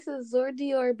This is Zor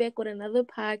Dior back with another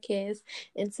podcast,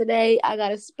 and today I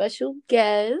got a special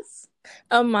guest,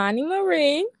 Amani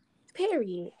Marie.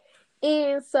 Period.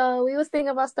 And so we was thinking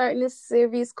about starting this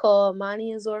series called Monty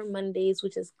and Zor Mondays,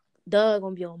 which is gonna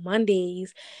be on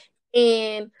Mondays.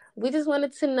 And we just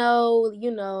wanted to know,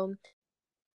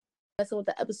 with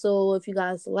the episode, if you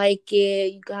guys like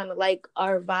it, you kind of like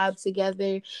our vibe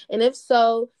together, and if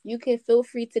so, you can feel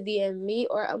free to DM me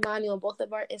or Amani on both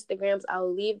of our Instagrams.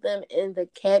 I'll leave them in the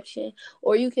caption,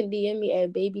 or you can DM me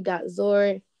at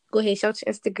baby.zor. Go ahead, shout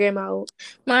your Instagram out.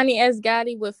 Mani S.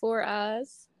 Gotti with 4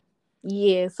 eyes.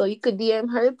 Yeah, so you could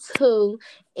DM her too,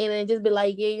 and then just be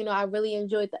like, yeah, I really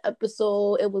enjoyed the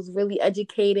episode. It was really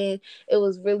educating. It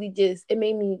was really it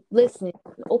made me listen,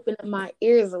 open up my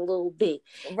ears a little bit.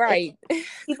 Right.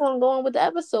 Keep on going with the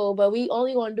episode, but we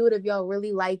only gonna do it if y'all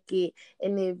really like it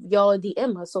and if y'all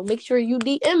DM us. So make sure you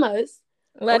DM us.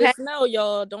 Let Okay, us know,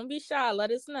 y'all. Don't be shy. Let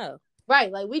us know.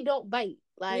 right? Like we don't bite.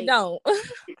 We Like don't.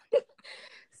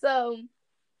 so.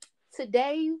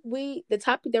 Today, the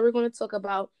topic that we're going to talk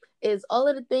about is all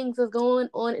of the things that's going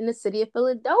on in the city of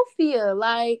Philadelphia.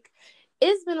 Like,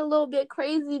 it's been a little bit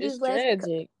crazy It's these last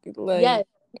tragic.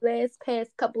 last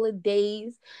past couple of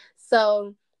days.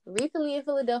 So recently in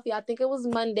Philadelphia, I think it was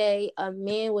Monday, a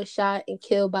man was shot and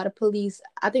killed by the police.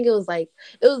 I think it was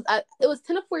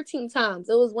 10 or 14 times.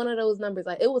 It was one of those numbers.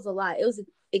 Like, it was a lot. It was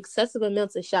excessive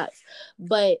amounts of shots.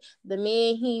 But the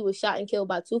man, he was shot and killed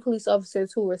by two police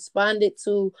officers who responded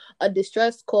to a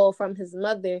distress call from his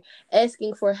mother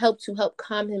asking for help to help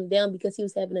calm him down because he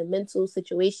was having a mental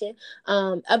situation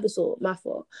episode, my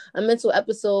fault, a mental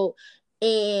episode.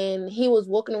 And he was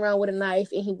walking around with a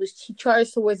knife, and he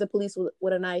charged towards the police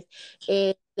with a knife,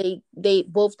 and they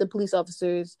both the police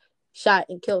officers shot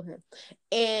and killed him.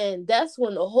 And that's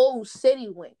when the whole city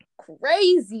went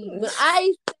crazy. When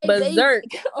I say Berserk.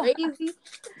 crazy,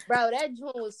 bro, that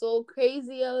joint was so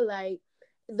crazy, yo. Like,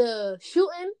 the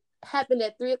shooting happened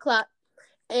at 3:00,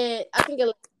 and I think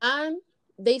at 9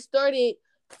 they started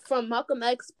from Malcolm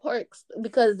X Park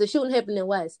because the shooting happened in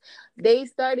West. They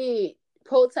started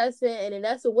protesting, and then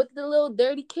that's what the little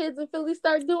dirty kids in Philly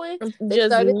start doing. They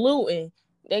Just started looting.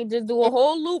 They just do a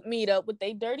whole loot meetup with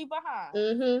they dirty behind.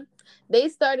 Mm-hmm. They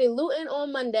started looting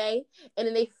on Monday, and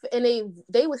then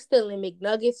they was stealing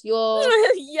McNuggets, y'all.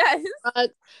 Yes.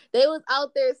 They was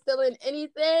out there stealing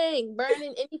anything,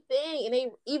 burning anything, and they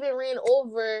even ran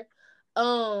over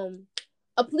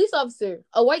a police officer,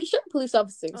 a white shirt police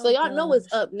officer. So y'all know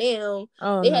what's up now.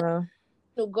 Oh, They had no.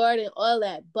 no guard and all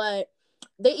that, but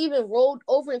they even rolled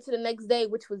over into the next day,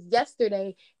 which was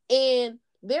yesterday, and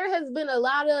there has been a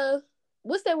lot of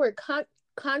what's that word?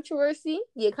 Controversy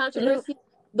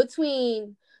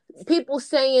between people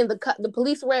saying the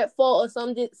police were at fault or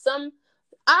some.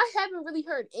 I haven't really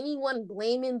heard anyone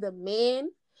blaming the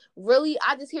man. Really,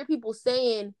 I just hear people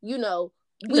saying,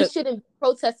 we shouldn't be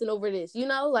protesting over this.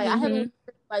 Like, I haven't.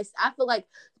 Like, I feel like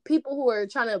people who are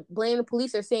trying to blame the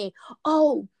police are saying,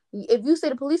 "Oh, if you say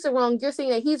the police are wrong, you're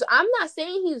saying that he's." I'm not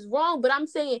saying he's wrong, but I'm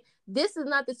saying this is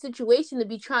not the situation to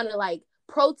be trying to like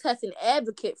protest and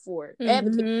advocate for.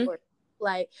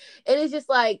 Like, and it's just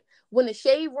like when the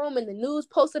Shade Room and the news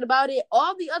posted about it,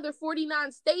 all the other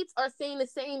 49 states are saying the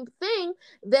same thing,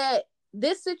 that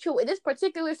this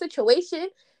particular situation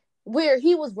where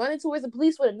he was running towards the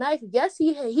police with a knife, yes,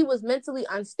 he was mentally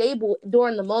unstable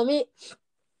during the moment.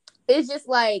 It's just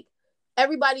like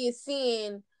everybody is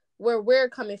seeing where we're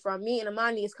coming from, me and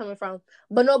Amani is coming from,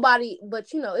 but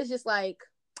it's just like,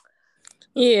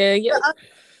 yeah.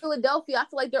 Philadelphia, I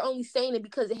feel like they're only saying it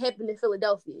because it happened in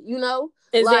Philadelphia,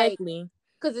 Exactly. like,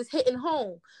 because it's hitting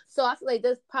home. So I feel like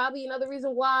that's probably another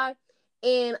reason why.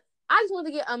 And I just want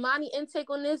to get Amani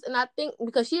intake on this, and I think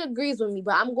because she agrees with me,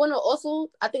 but I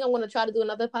think I'm going to try to do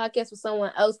another podcast with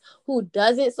someone else who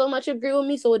doesn't so much agree with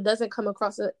me, so it doesn't come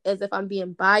across as if I'm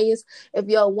being biased. If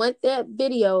y'all want that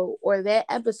video or that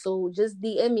episode, just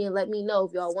DM me and let me know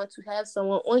if y'all want to have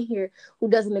someone on here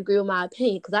who doesn't agree with my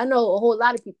opinion, because I know a whole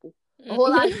lot of people who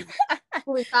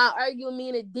been trying to argue with me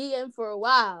in a DM for a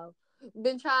while.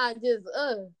 Been trying just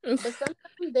but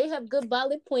sometimes they have good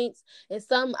valid points, and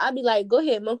some I be like, go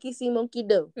ahead, monkey see, monkey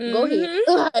do. Go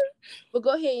ahead. But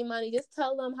go ahead, Imani. Just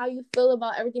tell them how you feel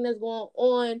about everything that's going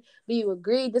on. Do you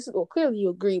agree? Clearly you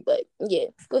agree, but yeah,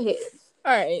 go ahead.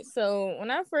 All right. So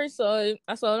when I first saw it,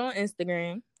 I saw it on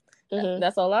Instagram.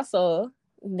 That's all I saw.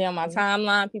 Then my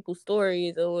timeline, people's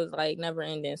stories, it was like never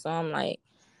ending. So I'm like,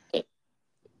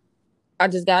 I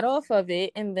just got off of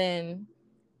it, and then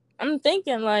I'm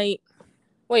thinking like,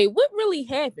 wait, what really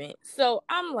happened? So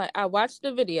I'm like, I watched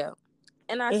the video,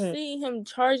 and I see him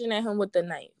charging at him with the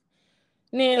knife.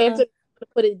 Now,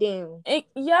 put it down.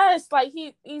 Yes, like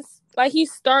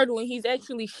he's startling. He's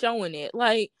actually showing it.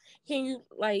 Like, can you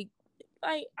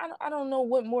I don't know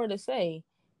what more to say.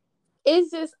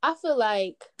 It's just, I feel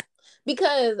like,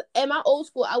 because at my old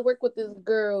school, I worked with this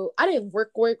girl. I didn't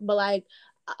work, but like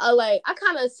I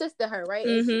kind of assisted her, right?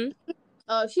 Mm-hmm.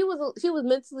 And she was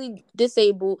mentally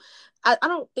disabled. I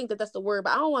don't think that that's the word,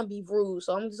 but I don't want to be rude,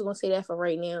 so I'm just gonna say that for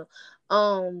right now.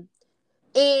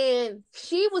 And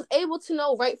she was able to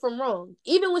know right from wrong.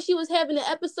 Even when she was having an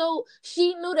episode,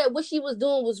 she knew that what she was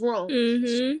doing was wrong. Mm-hmm.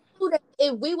 She knew that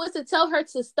if we was to tell her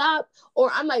to stop,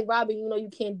 or I'm like, Robin, you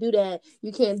can't do that.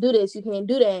 You can't do this. You can't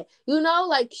do that.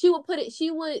 Like she would put it.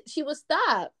 She would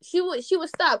stop. She would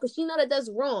stop because she know that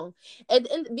that's wrong. And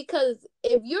because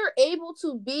if you're able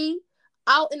to be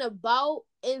out and about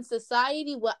in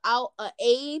society without an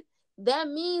aid, that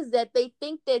means that they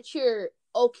think that you're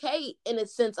okay in a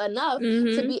sense enough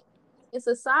to be in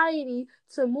society,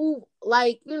 to move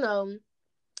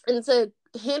and to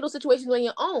handle situations on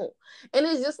your own. And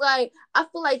it's just like, I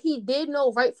feel like he did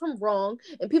know right from wrong,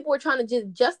 and people were trying to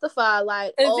just justify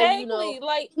like, exactly.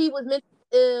 like he was mentally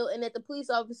ill, and that the police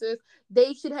officers,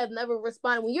 they should have never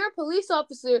responded. When you're a police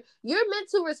officer, you're meant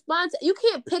to respond to, you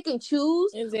can't pick and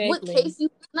choose what case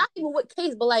not even what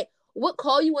case, but like what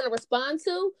call you want to respond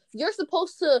to. You're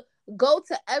supposed to go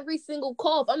to every single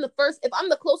call. If I'm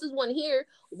the closest one here,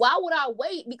 why would I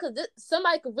wait? Because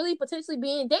somebody could really potentially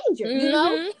be in danger,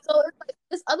 So it's like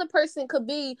this other person could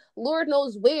be Lord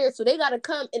knows where, so they gotta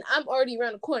come, and I'm already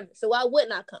around the corner. So why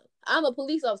wouldn't I come? I'm a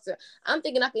police officer. I'm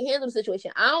thinking I can handle the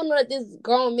situation. I don't know that this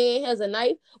grown man has a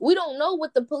knife. We don't know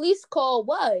what the police call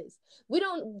was.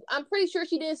 I'm pretty sure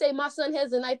she didn't say my son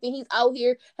has a knife and he's out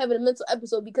here having a mental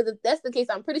episode, because if that's the case,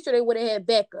 I'm pretty sure they would have had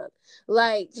backup.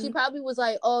 Like, she probably was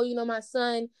like, oh, my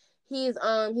son, he's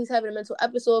having a mental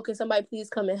episode. Can somebody please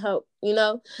come and help? And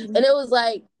it was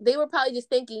like, they were probably just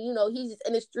thinking, he's just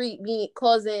in the street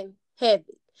causing havoc.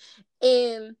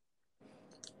 And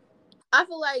I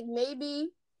feel like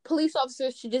maybe police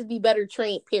officers should just be better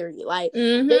trained, period. Like,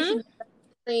 they should be better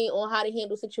trained on how to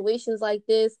handle situations like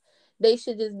this. They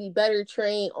should just be better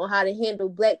trained on how to handle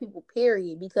Black people,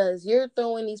 period. Because you're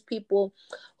throwing these people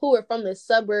who are from the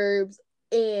suburbs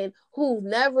and who've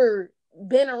never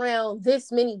been around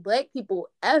this many Black people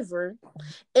ever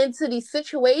into these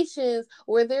situations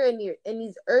where they're in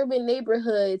these urban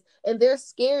neighborhoods, and they're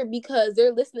scared because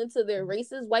they're listening to their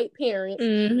racist white parents.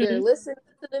 They're listening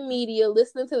to the media,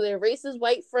 listening to their racist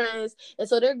white friends, and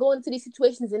so they're going to these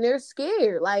situations and they're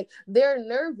scared, like they're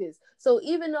nervous. So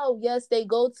even though, yes, they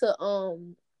go to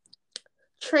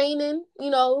training,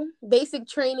 basic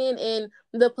training in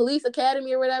the police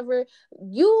academy or whatever,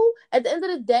 at the end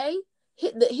of the day,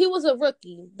 he was a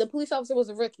rookie. The police officer was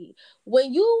a rookie.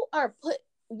 When you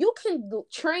can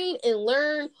train and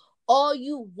learn all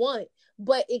you want,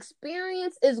 but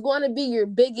experience is going to be your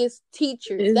biggest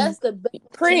teacher. That's the best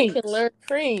you can learn.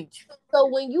 Preach. So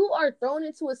when you are thrown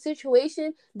into a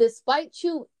situation, despite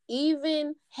you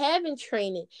even having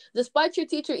training, despite your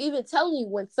teacher even telling you,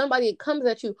 when somebody comes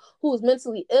at you who's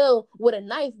mentally ill with a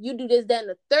knife, you do this, that, and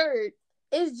the third,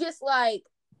 it's just like,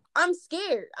 I'm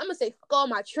scared. I'm gonna say fuck all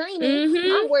my training.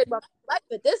 I'm worried about my life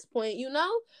at this point,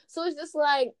 So it's just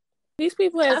like, these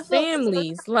people have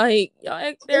families. Like,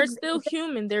 they're still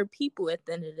human. They're people at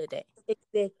the end of the day.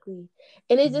 Exactly.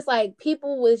 And it's just like,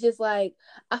 people was just like,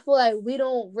 I feel like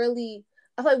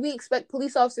we expect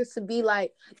police officers to be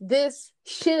like this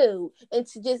shield and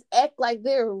to just act like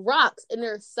they're rocks and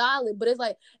they're solid. But it's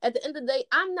like, at the end of the day,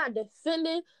 I'm not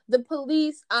defending the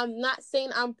police. I'm not saying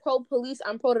I'm pro police.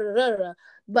 I'm pro da-da-da-da.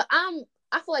 But I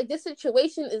feel like this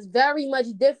situation is very much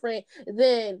different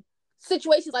than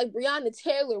situations like Breonna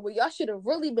Taylor, where y'all should have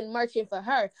really been marching for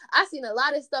her. I seen a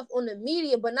lot of stuff on the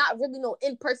media, but not really no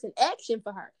in-person action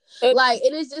for her. Like,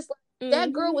 and it's just like,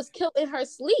 that girl was killed in her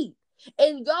sleep.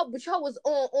 And y'all was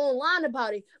online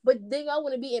about it, but then y'all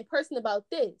want to be in person about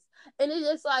this. And it's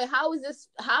just like,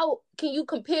 how can you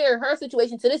compare her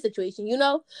situation to this situation?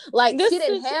 Like, she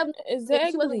didn't have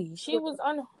exactly. She was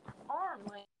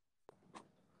unharmed.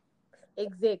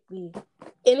 Exactly.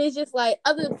 And it's just like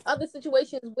other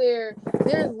situations where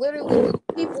there's literally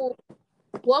people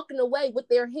walking away with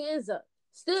their hands up,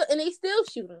 and they still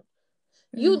shoot them.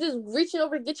 You just reaching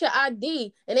over to get your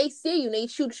ID, and they see you and they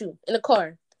shoot you in the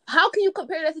car. How can you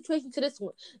compare that situation to this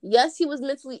one? Yes, he was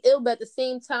mentally ill, but at the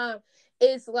same time,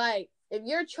 it's like, if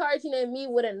you're charging at me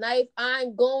with a knife,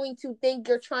 I'm going to think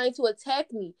you're trying to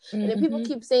attack me. And then people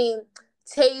keep saying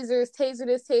tasers, taser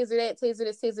this, taser that, taser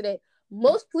this, taser that.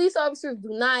 Most police officers do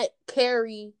not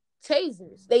carry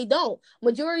tasers. They don't.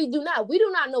 Majority do not. We do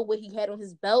not know what he had on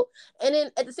his belt. And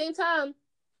then at the same time,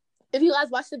 if you guys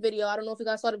watched the video, I don't know if you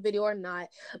guys saw the video or not,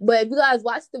 but if you guys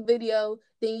watched the video,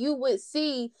 then you would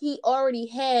see he already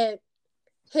had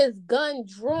his gun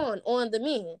drawn on the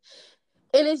man.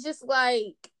 And it's just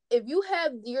like, if you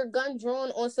have your gun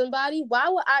drawn on somebody, why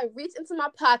would I reach into my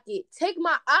pocket, take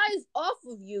my eyes off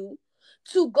of you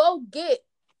to go get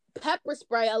pepper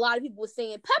spray? A lot of people were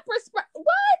saying, pepper spray? What?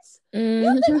 Mm-hmm.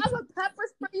 You think I would pepper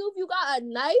spray you if you got a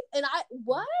knife? And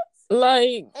what?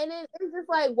 Like, and then it's just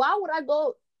like, why would I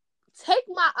go take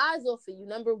my eyes off of you,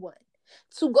 number one,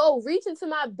 to go reach into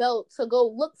my belt to go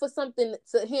look for something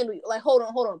to handle you? Like, hold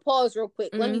on, pause real quick.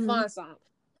 Let me find something.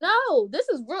 No, this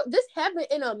is real. This happened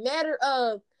in a matter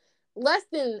of less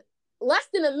than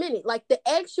a minute. Like, the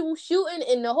actual shooting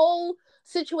and the whole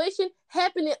situation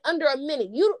happened in under a minute.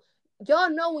 Y'all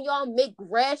know when y'all make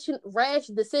rash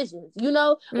decisions, you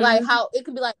know, like how it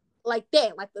could be like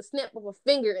that, like the snap of a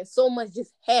finger, and so much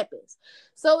just happens.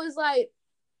 So it's like,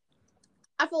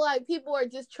 I feel like people are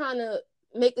just trying to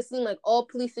make it seem like all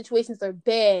police situations are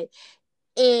bad.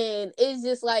 And it's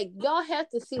just like, y'all have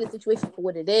to see the situation for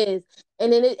what it is.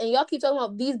 And then and y'all keep talking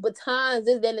about these batons,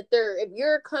 this, that, and the third. If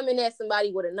you're coming at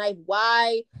somebody with a knife,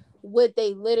 why would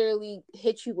they literally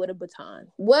hit you with a baton?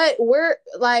 In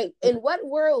what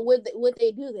world would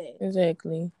they do that?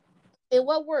 Exactly. In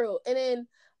what world? And then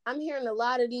I'm hearing a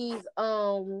lot of these,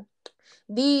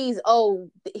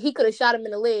 he could have shot him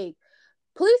in the leg.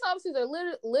 Police officers are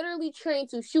literally trained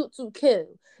to shoot to kill.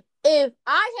 If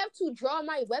I have to draw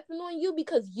my weapon on you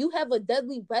because you have a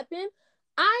deadly weapon,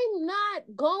 I'm not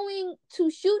going to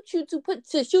shoot you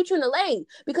to shoot you in the leg.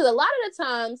 Because a lot of the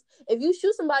times, if you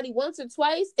shoot somebody once or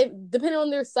twice, depending on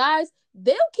their size,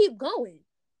 they'll keep going.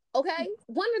 Okay?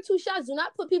 1 or 2 shots do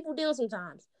not put people down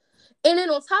sometimes. And then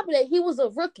on top of that, he was a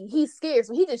rookie. He's scared.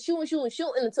 So he just shooting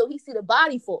until he see the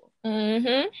body fall.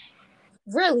 Mm-hmm.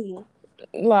 Really?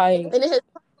 Like, and his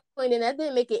point, and that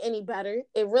didn't make it any better.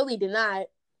 It really did not.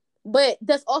 But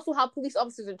that's also how police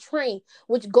officers are trained,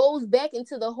 which goes back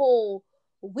into the whole,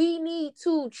 we need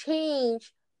to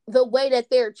change the way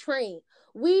that they're trained.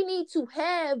 We need to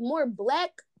have more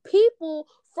Black people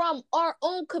from our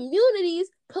own communities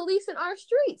policing our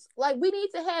streets. Like, we need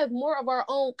to have more of our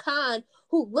own kind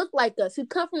who look like us, who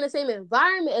come from the same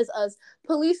environment as us,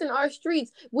 policing our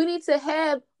streets. We need to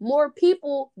have more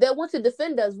people that want to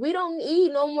defend us. We don't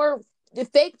need no more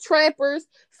fake trappers,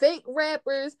 fake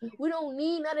rappers. We don't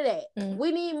need none of that.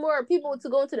 We need more people to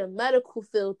go into the medical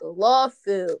field, the law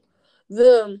field,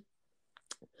 the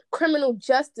criminal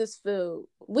justice field.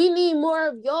 We need more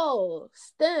of y'all.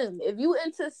 STEM. If you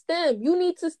into STEM, you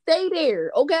need to stay there,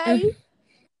 okay?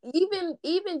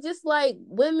 Even just like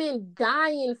women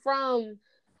dying from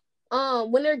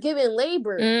when they're giving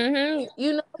labor,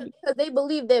 you know, because they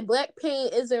believe that Black pain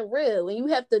isn't real, and you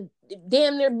have to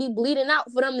damn near be bleeding out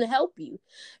for them to help you.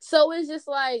 So it's just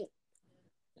like,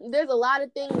 there's a lot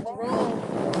of things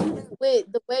wrong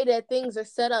with the way that things are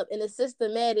set up in a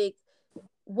systematic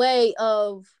way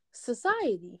of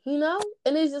society, you know?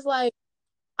 And it's just like,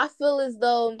 I feel as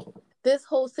though this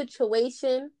whole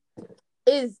situation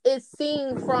is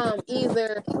seen from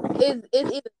either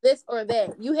this or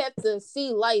that. You have to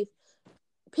see life.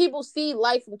 People see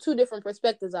life from 2 different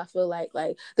perspectives. I feel like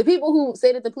the people who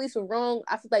say that the police were wrong,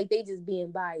 I feel like they just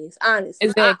being biased. Honestly,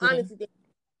 exactly. I honestly think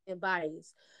they're being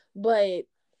biased. But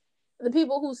the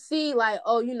people who see like,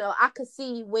 oh, you know, I could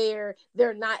see where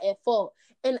they're not at fault.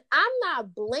 And I'm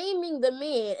not blaming the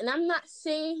man, and I'm not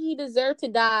saying he deserved to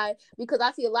die, because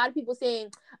I see a lot of people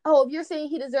saying, oh, if you're saying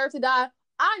he deserved to die,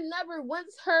 I never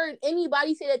once heard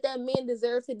anybody say that man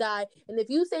deserved to die. And if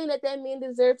you saying that man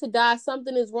deserved to die,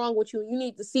 something is wrong with you. You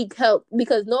need to seek help,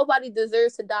 because nobody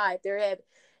deserves to die if they're having.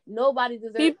 Nobody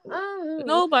deserves.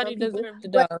 Nobody deserves to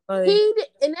die.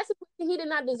 And that's the thing. He did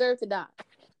not deserve to die.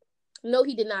 No,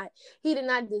 he did not. He did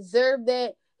not deserve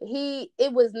that.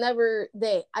 It was never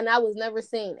that, and I was never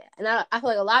saying that. And I feel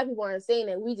like a lot of people aren't saying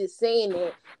that. We just saying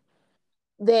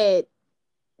that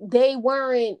they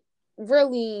weren't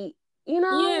really, you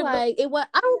know, like it was.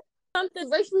 I don't something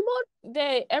racially motivated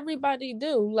that everybody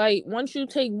do. Like, once you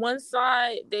take one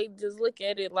side, they just look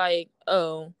at it like,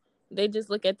 oh, they just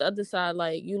look at the other side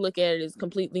like you look at it as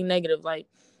completely negative. Like,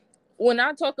 when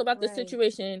I talk about the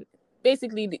situation,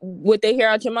 basically what they hear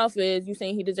out your mouth is you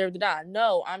saying he deserved to die.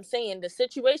 No, I'm saying the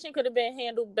situation could have been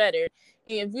handled better.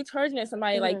 And if you're charging at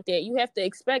somebody like that, you have to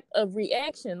expect a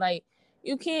reaction. Like,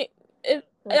 you can't.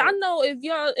 I know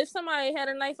if somebody had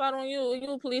a knife out on you,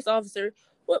 you a police officer,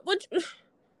 what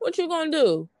you gonna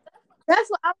do? That's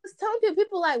what I was telling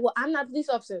people. Like, well, I'm not a police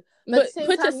officer, but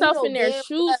put yourself in their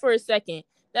shoes for a second.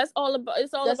 That's all about.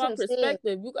 It's all about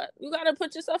perspective. You got to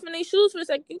put yourself in their shoes for a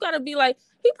second. You got to be like,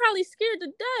 he probably scared to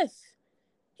death.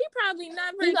 he probably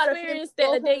never experienced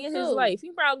that a day in his life.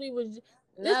 He probably was.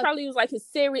 This probably was like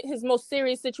his most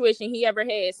serious situation he ever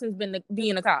had since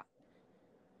being a cop.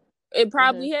 It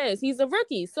probably has. He's a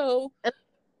rookie, so.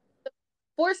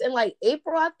 Forced in like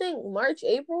April, I think March,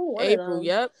 April.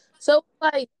 Yep. So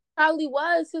like probably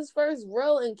was his first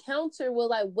real encounter with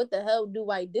like, what the hell do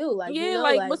I do? Like, yeah,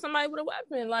 like with somebody with a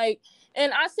weapon, like.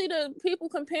 And I see the people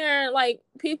comparing like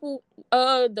people,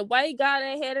 the white guy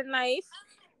that had a knife.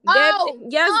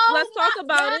 Let's talk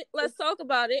about it. Let's talk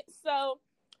about it. So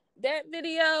that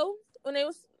video when they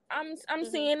was, I'm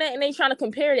seeing that and they trying to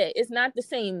compare that. It's not the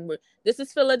same. This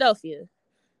is Philadelphia.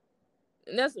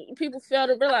 And that's what people fail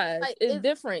to realize. Like, it's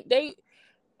different.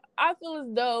 I feel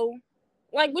as though,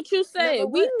 like what you said,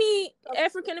 we need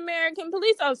African American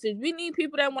police officers. We need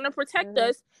people that want to protect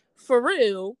us for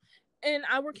real in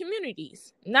our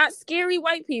communities. Not scary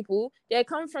white people that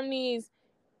come from these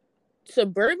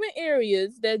suburban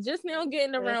areas that just now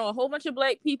getting around a whole bunch of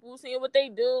black people, seeing what they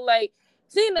do. Like,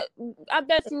 I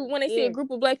bet you when they see a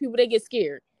group of black people, they get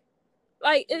scared.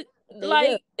 Like,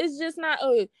 it's just not,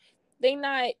 they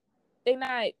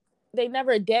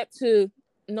never adapt to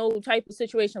no type of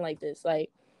situation like this,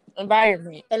 like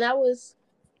environment. And I was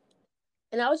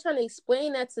trying to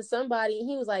explain that to somebody, and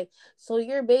he was like, so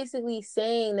you're basically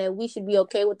saying that we should be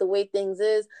okay with the way things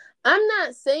is. I'm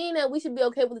not saying that we should be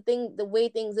okay with the way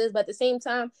things is, but at the same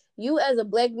time, you as a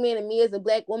black man and me as a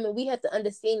black woman, we have to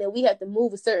understand that we have to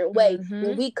move a certain way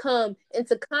when we come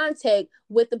into contact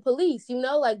with the police. You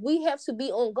know, like we have to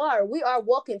be on guard. We are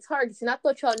walking targets, and I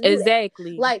thought y'all knew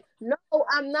exactly. That. Like, no,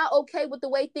 I'm not okay with the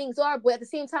way things are, but at the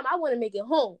same time, I want to make it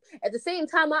home. At the same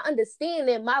time, I understand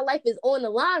that my life is on the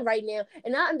line right now,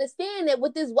 and I understand that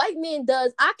what this white man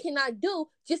does, I cannot do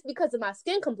just because of my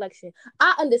skin complexion.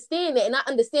 I understand that, and I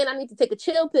understand I need to take a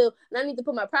chill pill, and I need to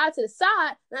put my pride to the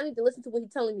side, and I need to listen to what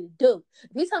he's telling me to do.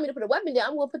 If he's telling me to put a weapon down,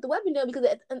 I'm going to put the weapon down because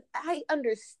I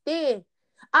understand.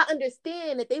 I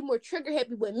understand that they're more trigger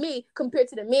happy with me compared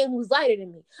to the man who's lighter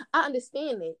than me. I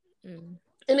understand that.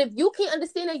 And if you can't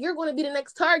understand that, you're going to be the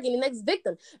next target, the next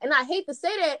victim. And I hate to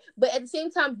say that, but at the same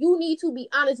time, you need to be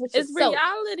honest with yourself. It's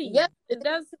reality.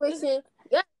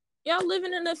 Yep. Y'all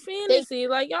living in a fantasy.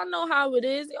 Like, y'all know how it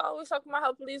is. Y'all always talking about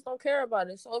how police don't care about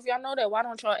it. So if y'all know that, why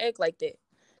don't y'all act like that?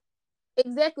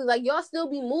 Exactly. Like, y'all still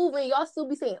be moving. Y'all still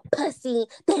be saying, pussy.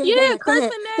 Yeah, cursing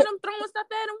at them, throwing stuff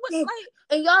at them. What's like?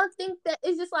 And y'all think that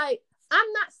it's just like, I'm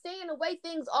not saying the way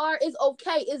things are is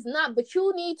okay. It's not. But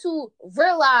you need to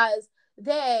realize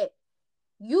that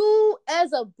you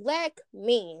as a black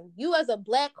man, you as a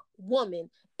black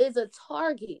woman is a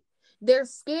target. They're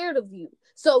scared of you.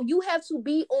 So you have to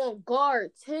be on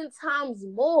guard 10 times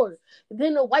more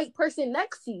than the white person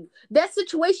next to you. That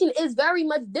situation is very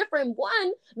much different.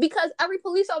 One, because every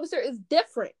police officer is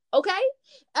different. Okay?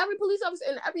 Every police officer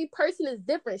and every person is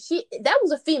different. That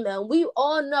was a female. We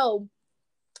all know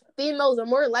females are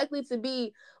more likely to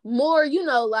be more,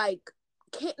 like,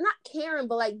 not caring,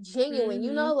 but like genuine,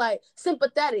 like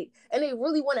sympathetic, and they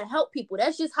really want to help people.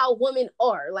 That's just how women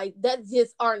are. Like, that's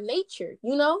just our nature,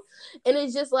 and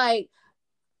it's just like,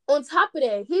 on top of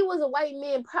that, he was a white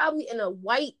man, probably in a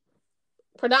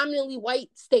predominantly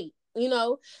white state, and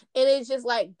it's just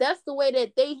like, that's the way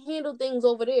that they handle things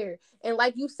over there. And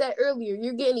like you said earlier,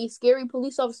 you're getting these scary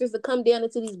police officers to come down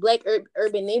into these black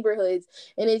urban neighborhoods,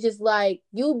 and it's just like,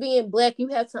 you being black, you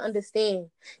have to understand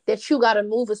that you got to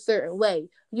move a certain way.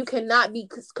 You cannot be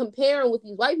comparing what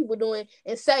these white people doing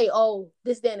and say, oh,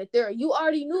 this, that, and the third. You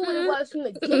already knew what it was from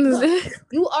the get-go.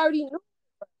 You already knew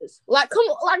what it was. Like, come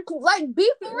on, like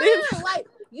be for real. Like,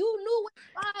 you knew what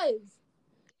it was.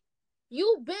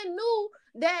 You been knew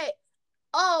that,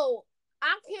 oh,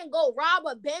 I can't go rob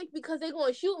a bank because they're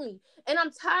going to shoot me. And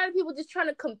I'm tired of people just trying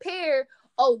to compare,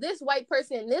 oh, this white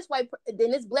person and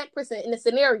then this black person in the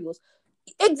scenarios.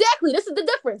 Exactly. This is the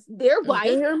difference. They're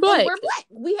white and we're black.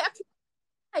 We have to.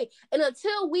 And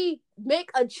until we make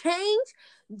a change,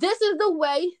 this is the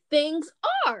way things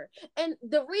are. And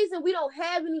the reason we don't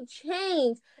have any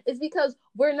change is because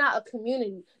we're not a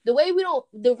community. The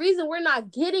reason we're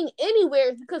not getting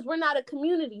anywhere is because we're not a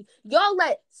community. Y'all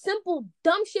let simple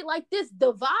dumb shit like this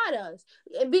divide us.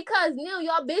 And because now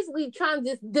y'all basically trying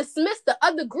to just dismiss the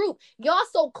other group. Y'all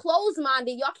so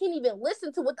closed-minded, y'all can't even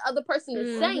listen to what the other person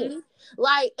is saying.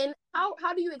 Like, and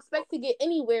how do you expect to get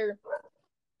anywhere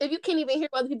if you can't even hear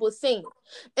what other people are saying?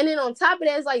 And then on top of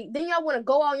that, it's like, then y'all want to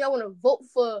go out and y'all want to vote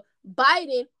for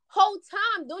Biden. Whole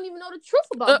time, don't even know the truth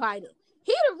about Biden.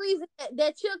 He the reason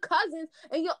that your cousins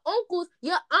and your uncles,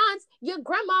 your aunts, your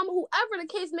grandmama, whoever the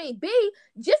case may be,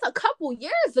 just a couple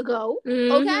years ago,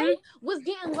 okay, was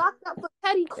getting locked up for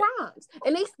petty crimes.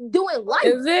 And they doing life.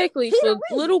 Exactly. For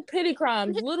little petty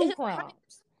crimes, crimes.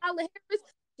 Kamala Harris,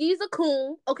 she's a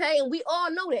coon, okay? And we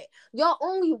all know that. Y'all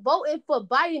only voting for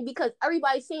Biden because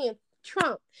everybody's saying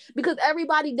Trump. Because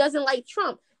everybody doesn't like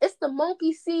Trump. It's the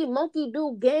monkey see, monkey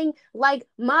do gang, like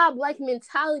mob like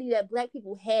mentality that black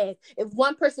people have. If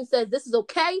one person says this is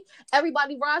okay,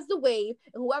 everybody rides the wave.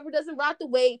 And whoever doesn't ride the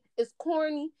wave is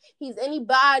corny. He's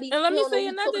anybody. And let He me don't know say what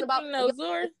he's another talking about. thing though,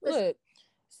 Zor. Look,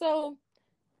 so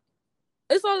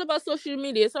it's all about social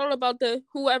media. It's all about the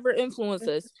whoever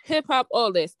influences, hip hop,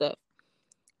 all that stuff.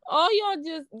 All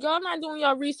y'all not doing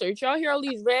y'all research. Y'all hear all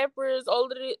these rappers, all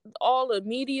the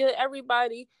media,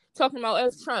 everybody talking about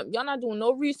F Trump. Y'all not doing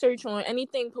no research on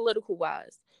anything political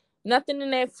wise. Nothing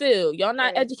in that field. Y'all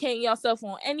not educating yourself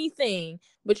on anything,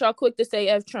 but y'all quick to say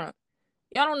F Trump.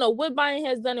 Y'all don't know what Biden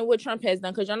has done and what Trump has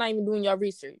done because y'all not even doing your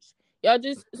research. Y'all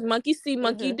just monkey see,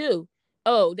 monkey do.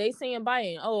 Oh, they saying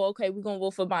Biden. Oh, okay, we're going to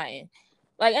vote for Biden.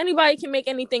 Like, anybody can make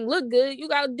anything look good. You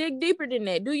got to dig deeper than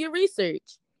that. Do your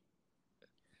research.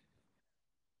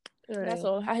 Right. That's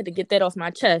all. I had to get that off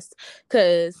my chest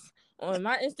because on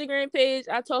my Instagram page,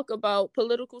 I talk about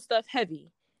political stuff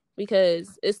heavy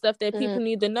because it's stuff that people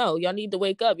need to know. Y'all need to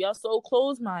wake up. Y'all so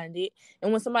closed-minded.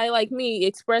 And when somebody like me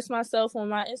express myself on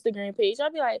my Instagram page,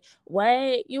 I'll be like,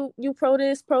 what? You pro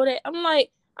this, pro that? I'm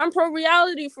like, I'm pro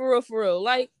reality for real.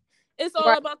 Like, it's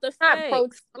all about the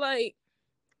facts. Like,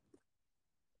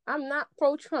 I'm not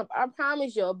pro-Trump, I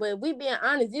promise y'all. But if we being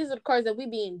honest, these are the cards that we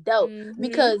being dealt.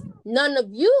 Because none of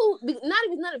us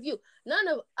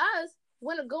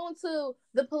want to go into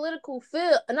the political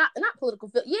field. Not political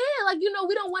field. Yeah, like, we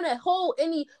don't want to hold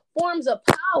any forms of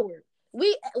power.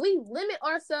 We limit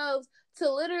ourselves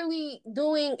to literally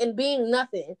doing and being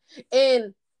nothing.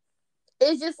 And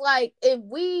it's just like,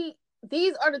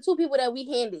 these are the two people that we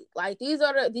handed. Like, these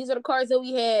are the cards that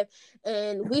we have,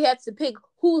 and we have to pick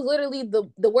who's literally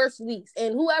the worst least,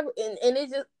 and whoever, and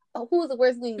it's just who's the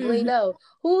worst least. Lay down.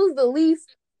 Who's the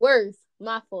least worst?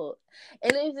 My fault.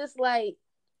 And it's just like,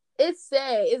 it's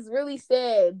sad. It's really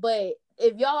sad. But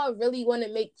if y'all really want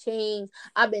to make change,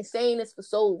 I've been saying this for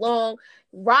so long.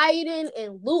 Rioting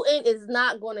and looting is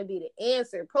not going to be the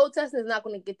answer. Protesting is not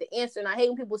going to get the answer. And I hate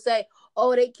when people say,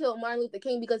 oh, they killed Martin Luther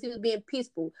King because he was being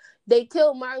peaceful. They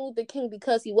killed Martin Luther King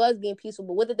because he was being peaceful.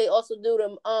 But what did they also do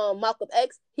to Malcolm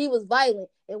X? He was violent.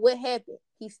 And what happened?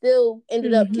 He still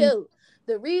ended up killed.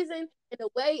 The reason, in a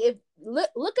way, if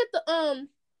look at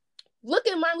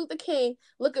Martin Luther King,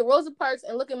 look at Rosa Parks,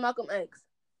 and look at Malcolm X.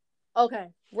 Okay,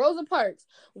 Rosa Parks,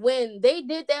 when they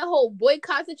did that whole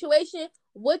boycott situation,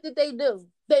 what did they do?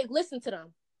 They listened to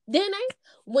them. Didn't they?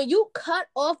 When you cut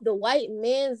off the white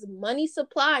man's money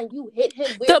supply and you hit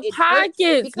him where the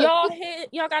pockets,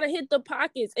 y'all gotta hit the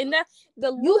pockets, and that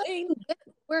the looting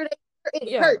where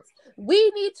it hurts.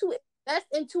 We need to invest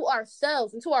into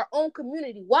ourselves, into our own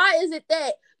community. Why is it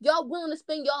that y'all willing to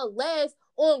spend y'all last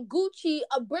on Gucci,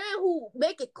 a brand who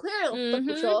make it clear they don't fuck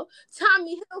with y'all?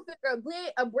 Tommy Hilfiger,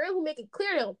 a brand who make it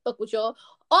clear they don't fuck with y'all.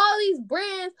 All these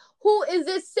brands who is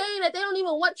just saying that they don't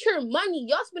even want your money.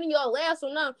 Y'all spending y'all last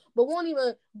on them, but won't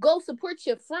even go support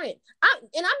your friend. I'm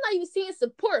not even seeing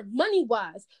support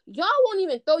money-wise. Y'all won't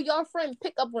even throw your friend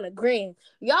pick up on a gram.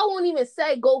 Y'all won't even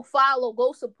say go follow,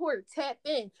 go support, tap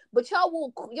in. But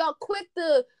y'all quick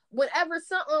to, whenever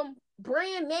something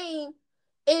brand name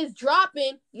is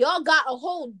dropping, y'all got a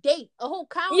whole date, a whole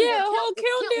calendar, a whole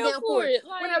countdown for it.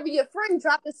 Like, whenever your friend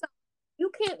dropping something,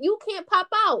 you can't pop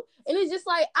out. And it's just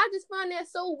like, I just find that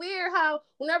so weird how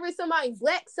whenever somebody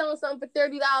black selling something for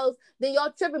 $30, then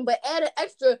y'all tripping, but add an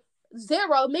extra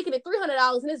zero, making it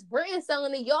 $300, and this brand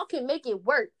selling it, y'all can make it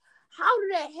work. How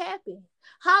did that happen?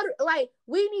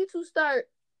 We need to start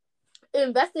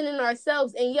investing in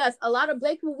ourselves. And yes, a lot of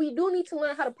black people, we do need to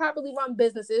learn how to properly run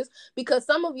businesses, because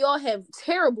some of y'all have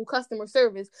terrible customer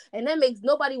service, and that makes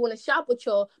nobody want to shop with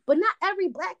y'all. But not every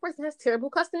black person has terrible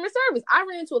customer service. I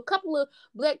ran into a couple of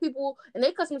black people and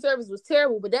their customer service was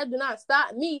terrible, but that did not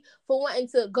stop me from wanting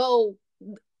to go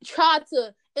try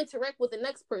to interact with the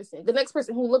next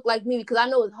person who looked like me, because I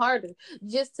know it's harder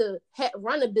just to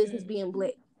run a business being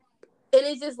black. And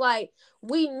it's just like,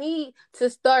 we need to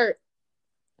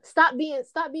stop being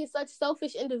such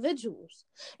selfish individuals.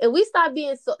 If we stop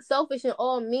being selfish and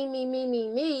all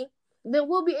me, then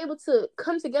we'll be able to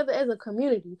come together as a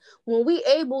community. When we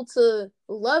able to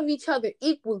love each other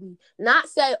equally, not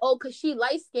say, oh, because she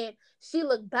light-skinned, she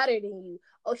look better than you.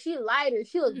 Oh, she lighter,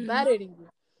 she look better than you.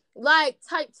 Like,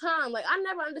 type time. Like, I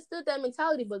never understood that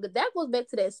mentality, but that goes back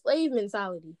to that slave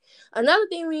mentality. Another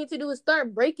thing we need to do is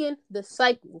start breaking the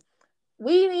cycle.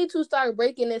 We need to start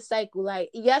breaking this cycle. Like,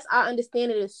 yes, I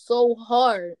understand it is so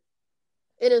hard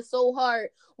It is so hard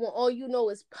when all you know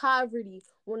is poverty,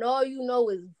 when all you know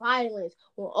is violence,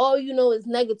 when all you know is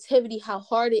negativity, how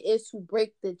hard it is to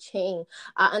break the chain.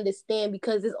 I understand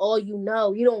because it's all you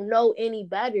know. You don't know any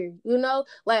better, you know?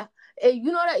 Like,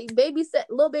 you know that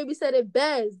little baby said it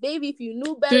best. Baby, if you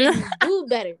knew better, you do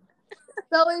better.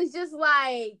 So it's just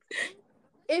like,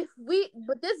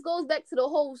 but this goes back to the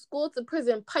whole school to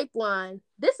prison pipeline.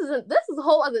 This is a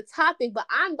whole other topic, but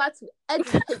I'm about to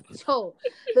educate y'all.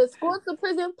 The school to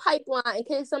prison pipeline, in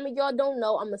case some of y'all don't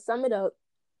know, I'm gonna sum it up,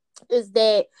 is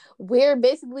that we're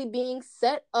basically being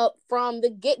set up from the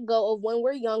get-go of when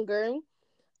we're younger.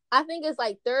 I think it's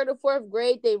like 3rd or 4th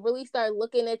grade, they really start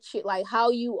looking at you, like how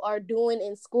you are doing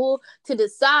in school, to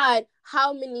decide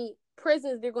how many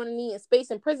prisons they're going to need and space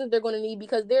in prisons they're going to need,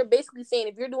 because they're basically saying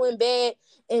if you're doing bad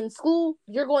in school,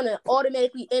 you're going to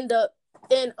automatically end up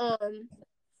in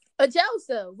a jail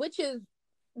cell, which is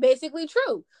basically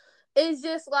true. It's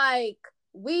just like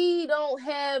we don't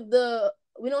have the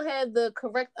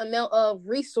correct amount of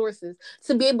resources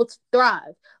to be able to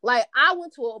thrive. Like, I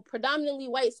went to a predominantly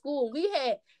white school,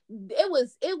 and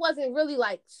it wasn't really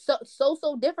like so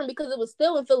different, because it was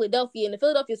still in Philadelphia, and the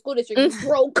Philadelphia school district is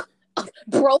broke.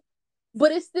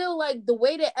 But it's still like the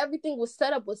way that everything was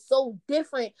set up was so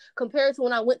different compared to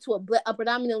when I went to a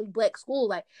predominantly black school.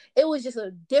 Like, it was just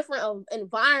a different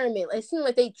environment. It seemed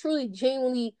like some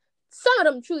of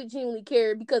them truly genuinely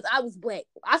cared, because I was black.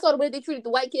 I saw the way they treated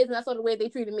the white kids, and I saw the way they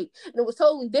treated me, and it was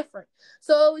totally different.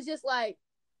 So it was just like,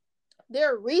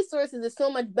 their resources is so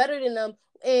much better than them,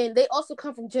 and they also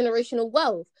come from generational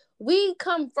wealth. We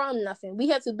come from nothing. We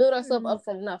have to build ourselves up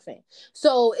from nothing.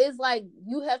 So it's like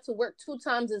you have to work 2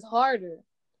 times as harder.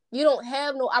 You don't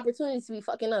have no opportunity to be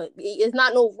fucking up. It's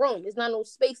not no room. It's not no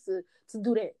space to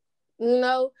do that. You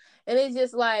know? And it's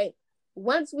just like,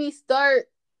 once we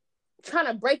start trying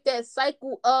to break that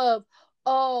cycle of,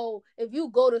 oh, if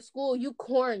you go to school, you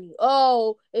corny.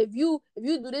 Oh, if you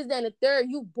do this, then the third,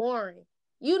 you boring.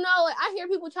 You know, I hear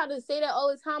people try to say that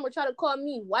all the time, or try to call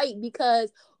me white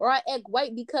or I act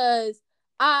white because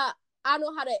I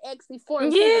know how to actually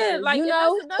form sentences, like, you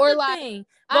know? and that's another thing.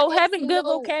 Having good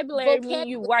vocabulary mean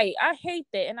you white. I hate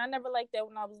that, and I never liked that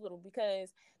when I was little, because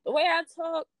the way I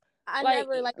talk,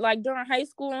 like during high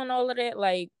school and all of that,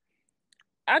 like,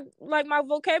 I like my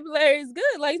vocabulary is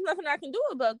good. Like, there's nothing I can do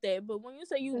about that. But when you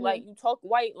say you like you talk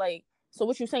white, like, so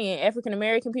what you saying? African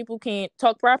American people can't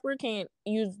talk proper, can't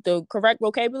use the correct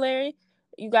vocabulary.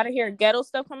 You gotta hear ghetto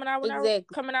stuff coming out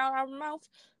our mouth,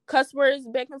 cuss words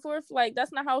back and forth. Like,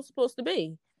 that's not how it's supposed to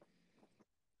be.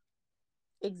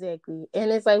 Exactly.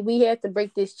 And it's like, we have to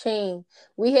break this chain.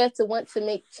 We have to want to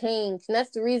make change. And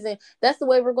that's the reason, that's the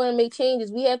way we're going to make changes.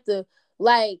 We have to,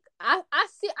 like, I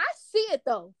see it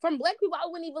though. From black people, I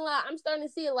wouldn't even lie. I'm starting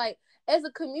to see it, like, as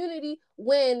a community,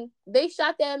 when they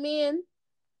shot that man,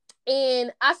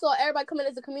 and I saw everybody coming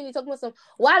as a community talking about some,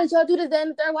 why did y'all do this, that,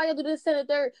 and the third? Why y'all do this, that, and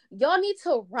the third? Y'all need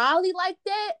to rally like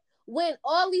that when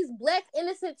all these black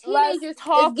innocent teenagers is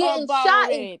getting shot.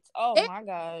 Oh my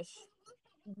gosh.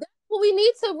 That's what we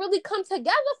need to really come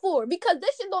together for, because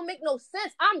this shit don't make no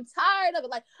sense. I'm tired of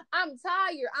it. Like, I'm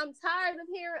tired of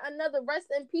hearing another rest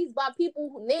in peace by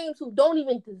people names who don't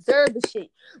even deserve the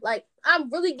shit. Like, I'm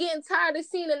really getting tired of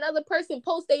seeing another person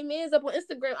post their mans up on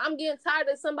Instagram. I'm getting tired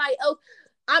of somebody else.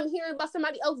 I'm hearing about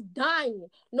somebody else dying.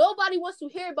 Nobody wants to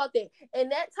hear about that.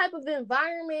 And that type of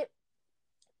environment,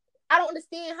 I don't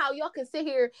understand how y'all can sit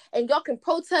here and y'all can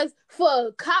protest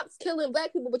for cops killing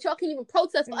black people, but y'all can't even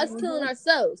protest for us killing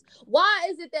ourselves. Why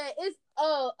is it that it's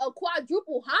a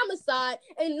quadruple homicide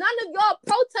and none of y'all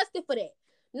protested for that?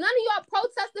 None of y'all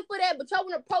protested for that, but y'all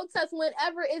want to protest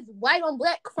whenever it's white on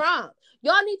black crime.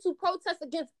 Y'all need to protest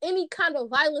against any kind of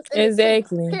violence in the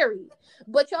city, period.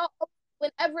 But y'all,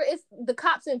 whenever it's the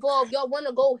cops involved, y'all want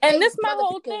to go. And this my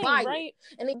whole thing, right?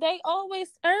 And everybody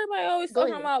always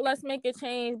talking about, let's make a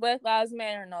change, Black Lives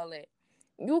Matter, and all that.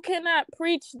 You cannot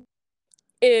preach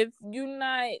if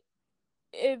like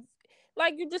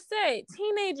you just said,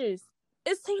 teenagers.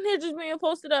 It's teenagers being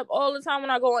posted up all the time when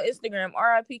I go on Instagram.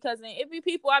 R.I.P. cousin. It be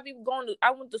people I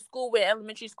went to school with,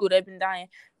 elementary school, that been dying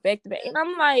back to back, and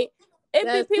I'm like,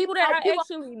 it be people that I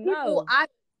actually know. I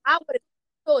would have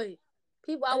thought.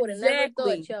 People I would have never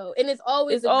thought, yo. And it's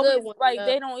always a good one. Like,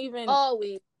 they don't even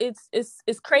always.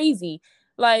 It's crazy.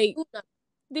 Like,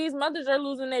 these mothers are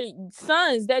losing their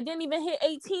sons that didn't even hit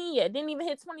 18 yet, didn't even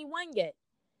hit 21 yet.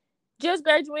 Just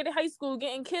graduated high school,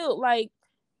 getting killed. Like,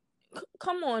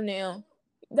 come on now.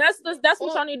 That's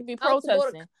what y'all need to be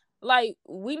protesting. Like,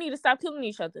 we need to stop killing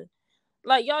each other.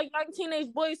 Like, y'all young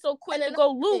teenage boys so quick to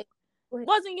go loot.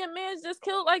 Wasn't your man just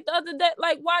killed like the other day?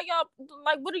 Like, why y'all,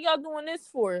 like, what are y'all doing this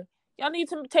for? Y'all need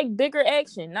to take bigger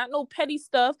action, not no petty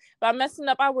stuff by messing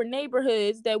up our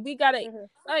neighborhoods that we gotta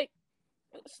like.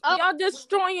 Y'all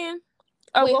destroying.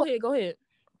 Oh, wait, go ahead.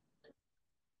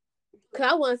 Cause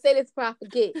I want to say this before I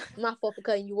forget. My fault for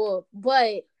cutting you off.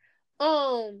 But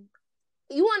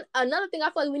you want another thing I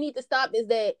feel like we need to stop is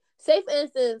that, say for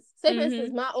instance,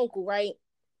 my uncle, right?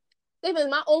 Say for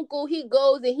instance, my uncle, he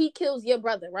goes and he kills your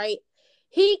brother, right?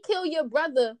 He killed your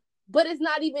brother, but it's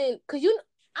not even because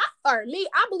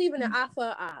I believe in an eye for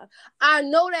an eye. I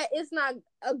know that it's not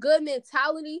a good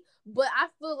mentality, but I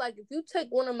feel like if you take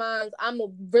one of mine, I'm a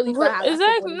really feel how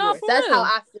exactly. No, for that's real. How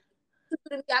I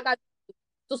feel. I got.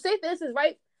 So say for instance,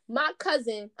 right? My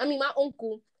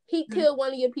uncle, he killed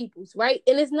one of your peoples, right?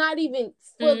 And it's not even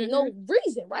for no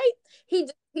reason, right? He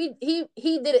did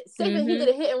it. Say he did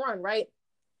a hit and run, right?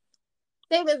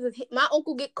 Say for instance, my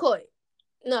uncle get caught.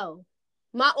 No,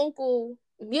 my uncle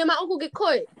get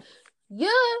caught. Yeah,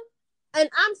 and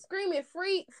I'm screaming,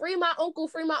 free my uncle,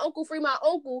 free my uncle, free my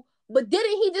uncle. But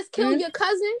didn't he just kill your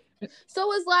cousin?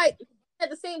 So it's like at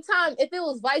the same time, if it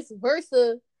was vice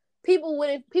versa, people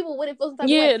wouldn't feel some type of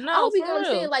way. No, I hope you know what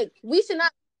I'm saying. Like, we should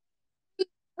not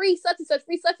free such and such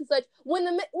when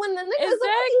the nigga's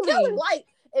a killer. Like,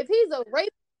 if he's a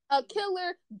rape, a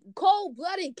killer,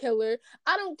 cold-blooded killer,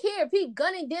 I don't care if he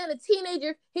gunning down a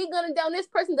teenager, he gunning down this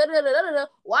person,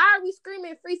 why are we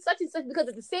screaming free such and such? Because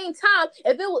at the same time,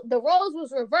 if the roles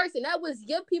was reversed and that was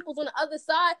your people's on the other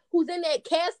side who's in that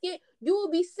casket, you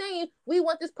would be saying, we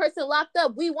want this person locked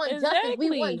up, we want justice,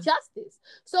 we want justice.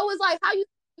 So it's like, how you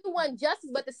want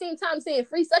justice, but at the same time saying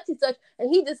free such and such, and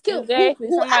he just killed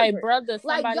somebody's brother,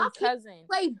 somebody's cousin.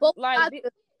 Play both sides.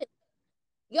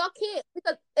 Y'all can't,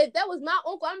 because if that was my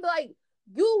uncle, I'm like,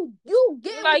 you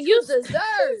get like what you deserve.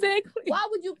 Exactly. Why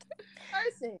would you kill this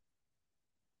person?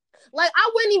 Like,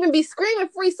 I wouldn't even be screaming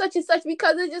free such and such,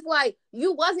 because it's just like,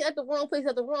 you wasn't at the wrong place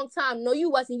at the wrong time. No, you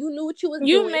wasn't. You knew what you was doing.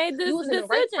 You made this decision. In the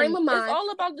right frame of mind. It's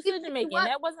all about decision making.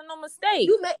 That wasn't no mistake.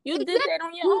 You did that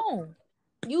on your own.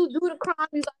 You do the crime.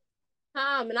 You got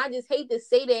time, and I just hate to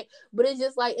say that, but it's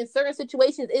just like in certain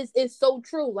situations, it's so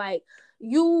true. Like,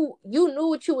 you knew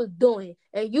what you was doing,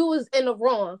 and you was in the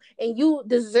wrong, and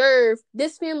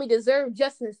this family deserved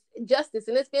justice, and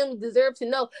this family deserved to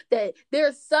know that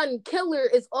their son killer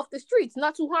is off the streets,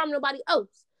 not to harm nobody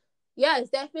else. Yes,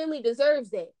 that family deserves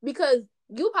that, because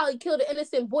you probably killed an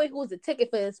innocent boy who was a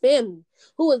ticket for his family,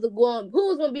 who was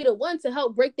going to be the one to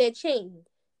help break that chain.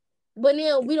 But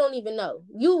now we don't even know.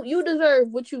 You deserve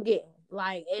what you get.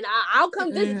 Like, and I'll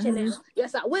come visit you now.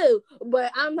 Yes, I will.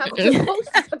 But I'm not going to post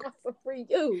it for free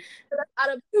you.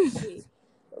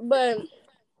 But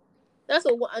that's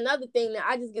another thing that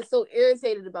I just get so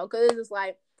irritated about, because it's just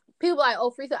like, people are like, oh,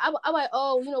 free. I'm like,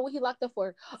 oh, you know what he locked up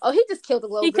for? Oh, he just killed the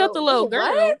little girl. He killed the little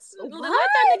girl. What? Let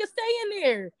that nigga stay in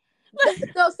there.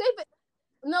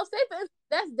 No,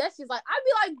 that's just like, I'd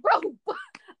be like, bro,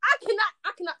 I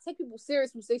cannot take people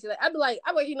serious from station. Like, I'd be like,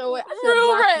 you know what?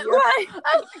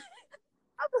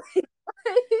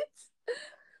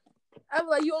 I'm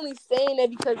like, you only saying that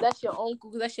because that's your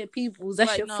uncle, that's your peoples,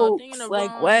 that's your folks.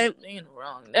 Like, what? You're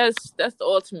wrong. That's the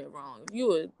ultimate wrong. If you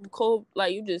were cold,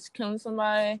 like, you just killing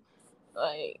somebody,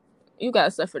 like, you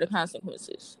gotta suffer the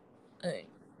consequences. Like,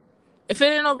 if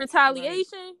it ain't no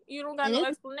retaliation, you don't got no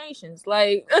explanations.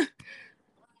 Like,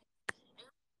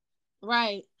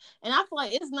 right. And I feel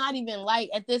like it's not even like,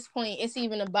 at this point, it's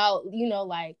even about,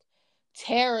 like,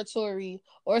 territory,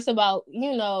 or it's about,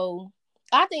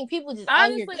 I think people just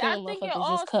honestly, out here killing motherfuckers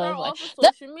just cause, like,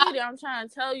 social media. I'm trying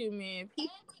to tell you, man.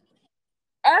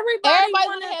 Everybody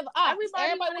want to have ops.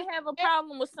 Everybody want to have a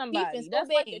problem with somebody. That's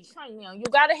like a trend now. You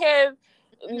gotta have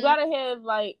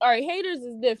like, all right, haters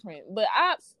is different, but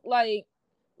ops, like,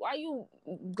 why you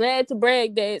glad to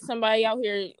brag that somebody out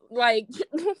here, like,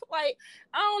 like,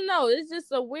 I don't know. It's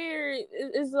just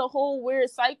it's a whole weird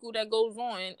cycle that goes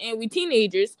on, and we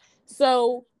teenagers,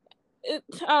 so I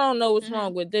don't know what's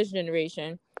wrong with this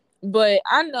generation, but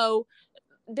I know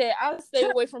that I stay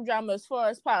away from drama as far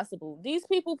as possible. These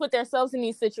people put themselves in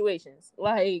these situations.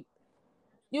 Like,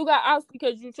 you got ops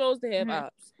because you chose to have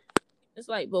ops. It's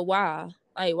like, but why?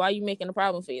 Like, why are you making a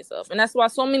problem for yourself? And that's why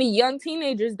so many young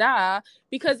teenagers die,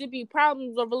 because it be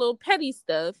problems over little petty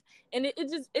stuff, and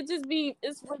it's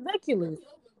ridiculous.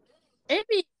 It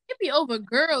be over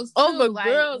girls too. Over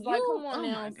girls, like, come on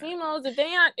now, females. If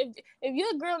they aren't, if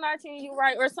your girl not treating you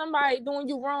right, or somebody doing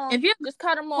you wrong, if you just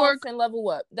cut them off and level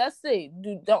up. That's it.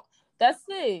 That's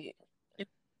it.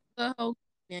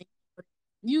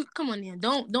 You come on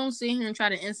now. Don't sit here and try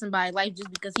to end somebody's life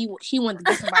just because she wanted to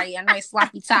get somebody a nice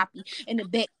sloppy toppy in the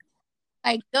back.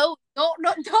 Like, don't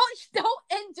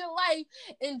end your life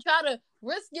and try to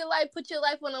risk your life, put your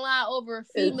life on the line over a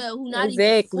female who not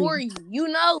even for you. You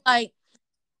know, like,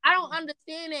 I don't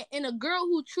understand it. And a girl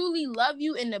who truly love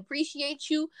you and appreciate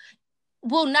you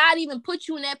will not even put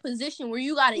you in that position where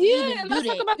you gotta even do let's that.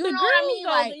 Talk about you the know girls, what I mean? Though,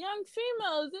 like the young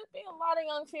females. There be a lot of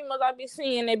young females I be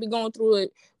seeing. They be going through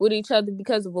it with each other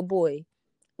because of a boy.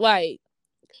 Like,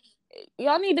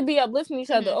 y'all need to be uplifting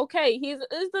each other. Okay,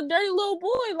 it's the dirty little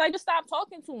boy. Like, just stop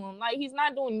talking to him. Like, he's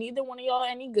not doing neither one of y'all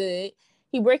any good.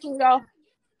 He breaking y'all. And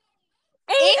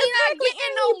he not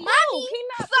getting no money. He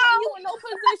not putting you in no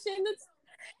position.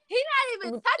 He not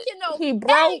even touching no. He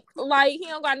broke. Like, he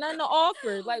don't got nothing to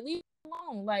offer. Like, leave him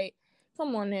alone. Like,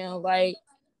 come on now. Like,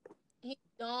 he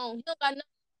don't got nothing.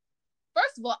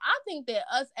 First of all, I think that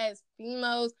us as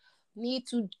females need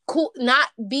to not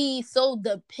be so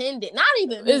dependent. Not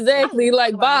even me. Exactly.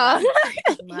 Like, bye.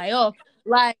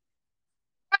 Like,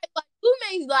 you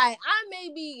may I may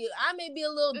be a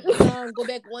little dumb, go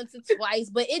back once or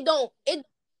twice, but it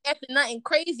after nothing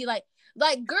crazy. Like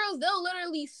girls, they'll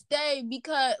literally stay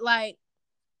because like,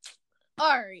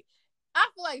 all right, I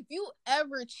feel like if you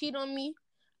ever cheat on me,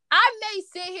 I may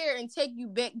sit here and take you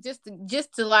back just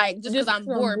because I'm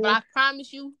bored. But I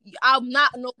promise you, I'm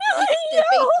not no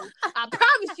faithful. I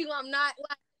promise you, I'm not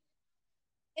like.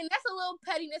 And that's a little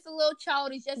petty. That's a little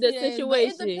childish. That's the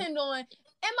situation. But it depends on, am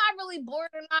I really bored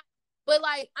or not? But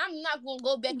like, I'm not gonna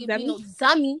go back and be no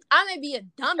zummy. I may be a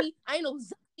dummy. I ain't no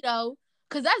zummy though,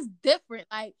 cause that's different.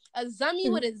 Like a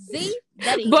zummy with a Z,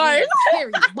 that ain't bars.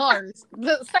 Period. Bars.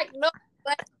 It's like no,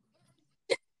 but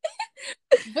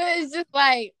it's just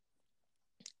like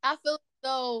I feel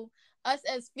so. Us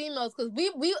as females, because we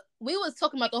was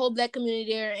talking about the whole black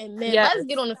community there, and man, let's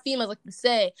get on the females, like you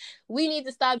said. We need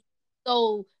to stop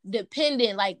so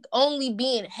dependent, like only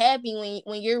being happy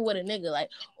when you're with a nigga, like,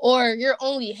 or you're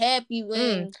only happy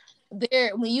when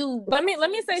when you. Let me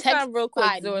say something real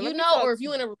quick, Zora. You know, or if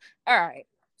you in a. All right.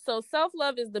 So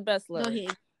self-love is the best love. Go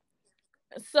ahead.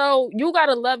 So you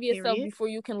gotta love yourself before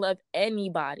you can love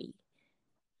anybody.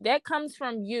 That comes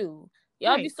from you.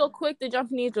 Y'all be so quick to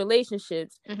jump in these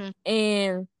relationships,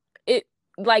 and it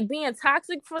like being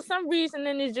toxic for some reason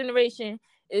in this generation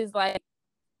is like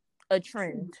a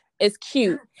trend. It's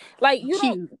cute. Like you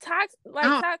don't toxic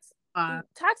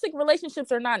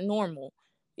relationships are not normal.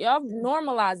 Y'all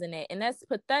normalizing that, and that's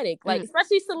pathetic. Like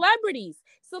especially celebrities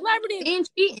and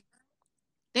cheating.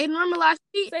 They normalize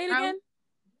cheating. Say it again.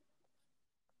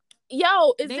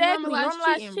 Yo, exactly.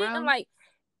 Normalize cheating, bro.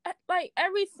 Like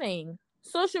everything.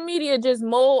 Social media just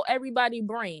mold everybody's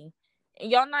brain,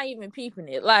 and y'all not even peeping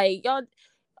it. Like y'all,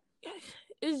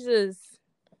 it's just,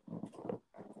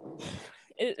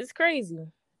 it's crazy.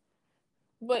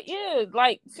 But yeah,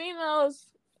 like females,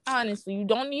 honestly, you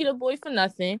don't need a boy for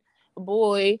nothing. A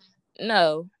boy,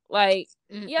 no. Like,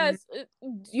 yes,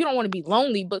 you don't want to be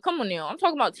lonely, but come on now. I'm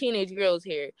talking about teenage girls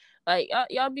here. Like,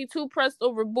 y'all be too pressed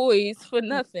over boys for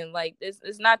nothing. Like,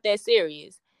 it's not that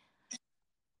serious.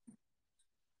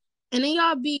 And then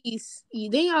y'all be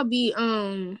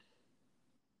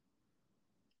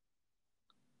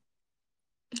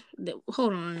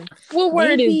hold on. What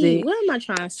word is it? What am I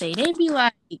trying to say? They be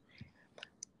like,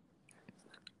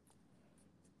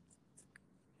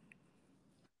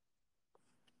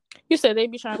 you said they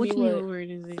be trying to be what? What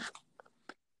word is it?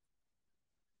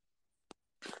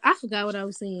 I forgot what I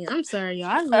was saying. I'm sorry, y'all.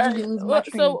 I literally lose my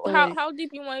train of thought. So how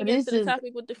deep you want to get into the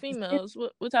topic with the females?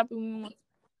 What topic we want?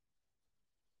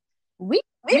 We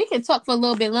can talk for a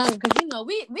little bit longer because I don't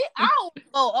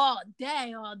go all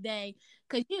day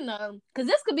because because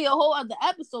this could be a whole other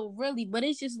episode really, but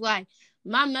it's just like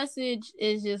my message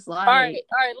is just like all right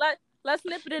let's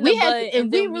nip it in the bud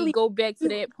and then we go back to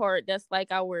that part. That's like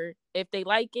our, if they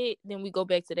like it, then we go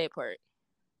back to that part.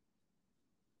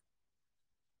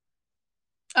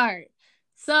 All right,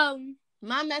 so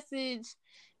my message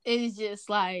is just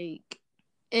like,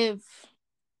 if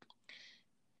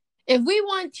we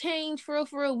want change for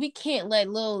real, we can't let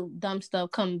little dumb stuff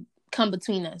come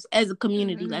between us as a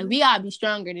community. Like, we gotta be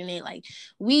stronger than that. Like,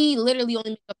 we literally only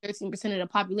make up 13% of the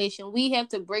population. We have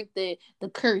to break the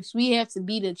curse. We have to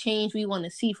be the change we want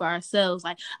to see for ourselves.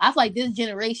 Like, I feel like this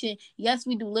generation, yes,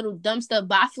 we do little dumb stuff,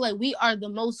 but I feel like we are the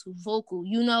most vocal,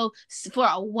 for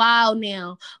a while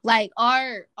now. Like,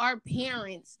 our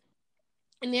parents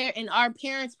and our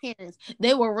parents,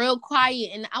 they were real quiet,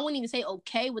 and I wouldn't even say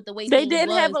okay with the way they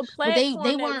didn't have a platform.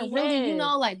 They weren't really,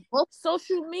 like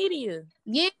social media.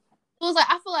 Yeah, it was like,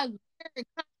 I feel like we're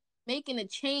making a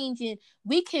change, and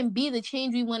we can be the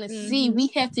change we want to see. We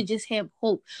have to just have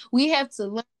hope. We have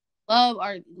to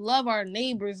love our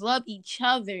neighbors, love each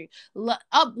other,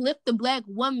 uplift the black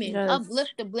woman,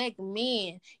 uplift the black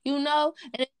man. And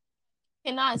you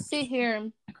cannot sit here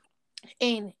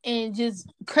and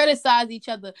just criticize each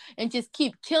other and just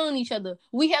keep killing each other.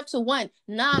 We have to want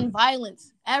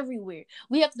non-violence everywhere.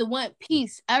 We have to want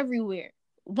peace everywhere.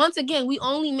 Once again, we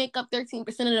only make up 13%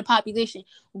 of the population.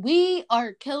 We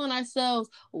are killing ourselves.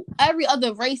 Every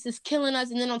other race is killing us.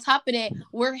 And then on top of that,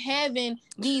 we're having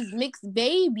these mixed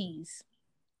babies.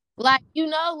 Like,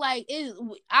 like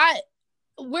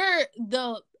we're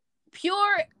the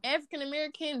pure African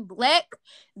American Black,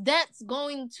 that's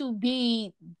going to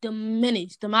be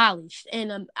demolished,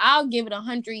 and I'll give it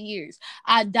 100 years.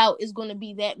 I doubt it's going to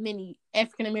be that many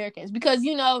African Americans, because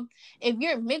if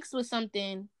you're mixed with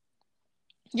something,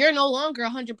 you're no longer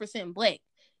 100% Black.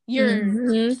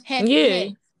 You're half and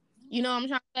half. You know what I'm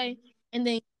trying to say? And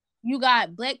then you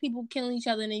got Black people killing each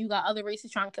other, and then you got other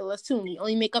races trying to kill us too. And you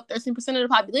only make up 13% of the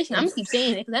population. I'm gonna keep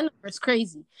saying it because that number is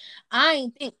crazy. I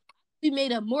ain't think we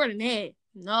made up more than that.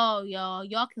 No,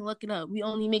 y'all can look it up. We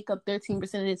only make up 13% of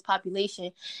this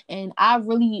population, and I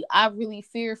really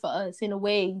fear for us in a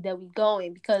way that we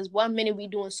going, because 1 minute we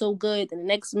doing so good, and the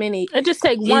next minute it just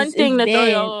take one thing to throw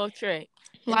y'all off track,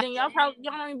 and then y'all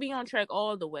don't even be on track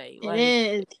all the way. Like, it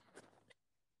is.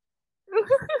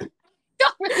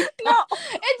 Really no,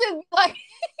 it's just like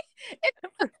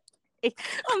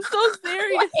I'm so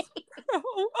serious. I'm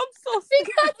so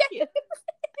serious.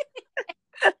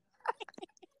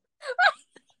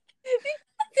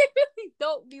 They really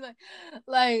don't be like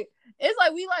it's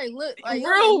like we look like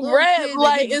real rap.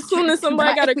 Like as soon as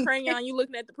somebody got a crayon, you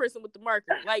looking at the person with the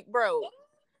marker. Like, bro.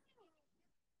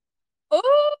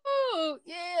 Oh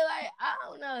yeah, I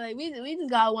don't know. We just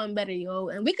got one better, yo,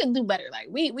 and we could do better.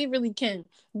 We really can.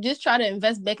 Just try to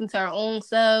invest back into our own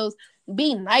selves.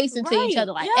 Be nice to each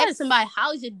other. Ask somebody,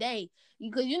 how's your day?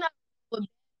 Because you're not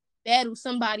battle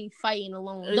somebody fighting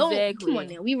alone. Exactly. Come on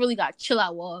now. We really got to chill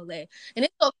out with all that. And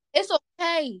it's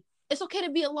okay. It's okay to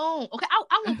be alone. Okay,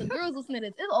 I want the girls listening to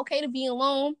this. It's okay to be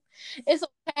alone. It's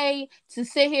okay to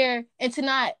sit here and to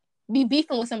not be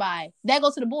beefing with somebody. That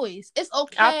goes to the boys. It's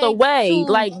okay out the way,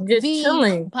 just be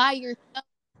chilling by yourself.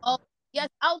 Oh, yes,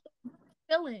 out the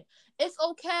chilling. It's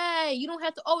okay. You don't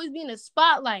have to always be in the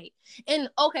spotlight. And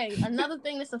okay, another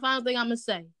thing, that's the final thing I'm gonna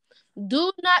say.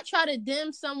 Do not try to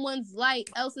dim someone's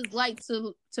else's light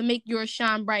to make yours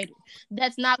shine brighter.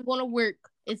 That's not gonna work.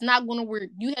 It's not gonna work.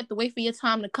 You have to wait for your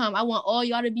time to come. I want all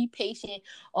y'all to be patient,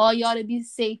 all y'all to be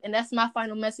safe, and that's my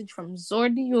final message from Zor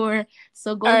Dior.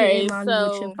 So go ahead, Lonnie,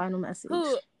 with your final message.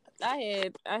 I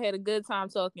had a good time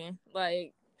talking.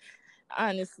 Like,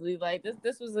 honestly, like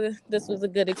this was a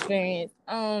good experience.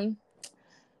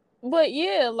 But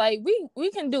yeah, like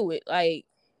we can do it. Like,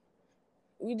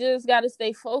 we just got to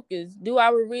stay focused, do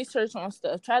our research on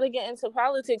stuff, try to get into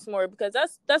politics more, because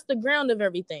that's the ground of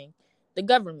everything. The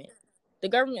government is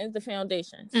the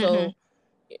foundation. So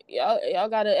y'all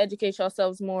got to educate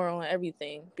yourselves more on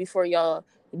everything before y'all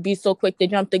be so quick to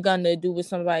jump the gun to do what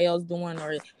somebody else doing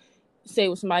or say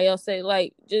what somebody else say.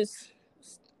 Like, just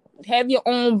have your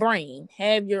own brain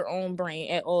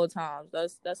at all times.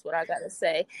 That's what I gotta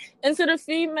say. And to the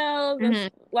females,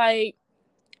 like,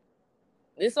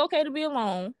 it's okay to be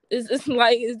alone. It's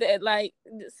that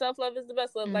self-love is the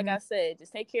best love. Like I said,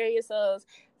 just take care of yourselves.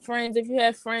 Friends, if you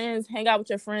have friends, hang out with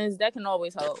your friends. That can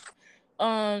always help.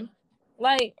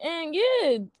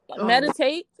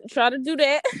 Meditate. Try to do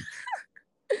that.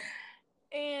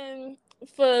 And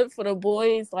for the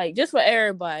boys, like, just for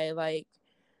everybody, like,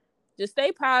 just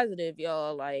stay positive,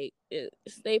 y'all. Like,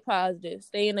 stay positive.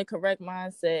 Stay in the correct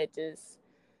mindset. Just,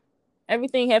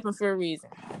 everything happens for a reason.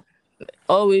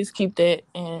 Always keep that.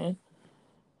 And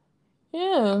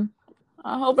yeah,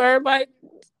 I hope everybody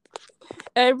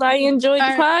enjoyed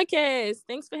the podcast.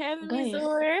 Thanks for having me,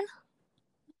 Zora.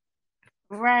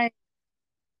 Right.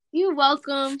 You're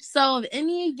welcome. So if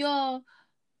any of y'all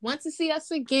want to see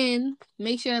us again,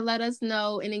 make sure to let us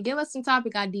know and then give us some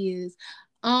topic ideas.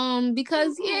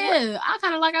 Because I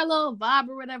kind of like our little vibe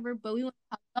or whatever, but we want to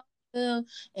talk about it.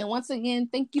 And once again,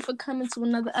 thank you for coming to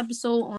another episode on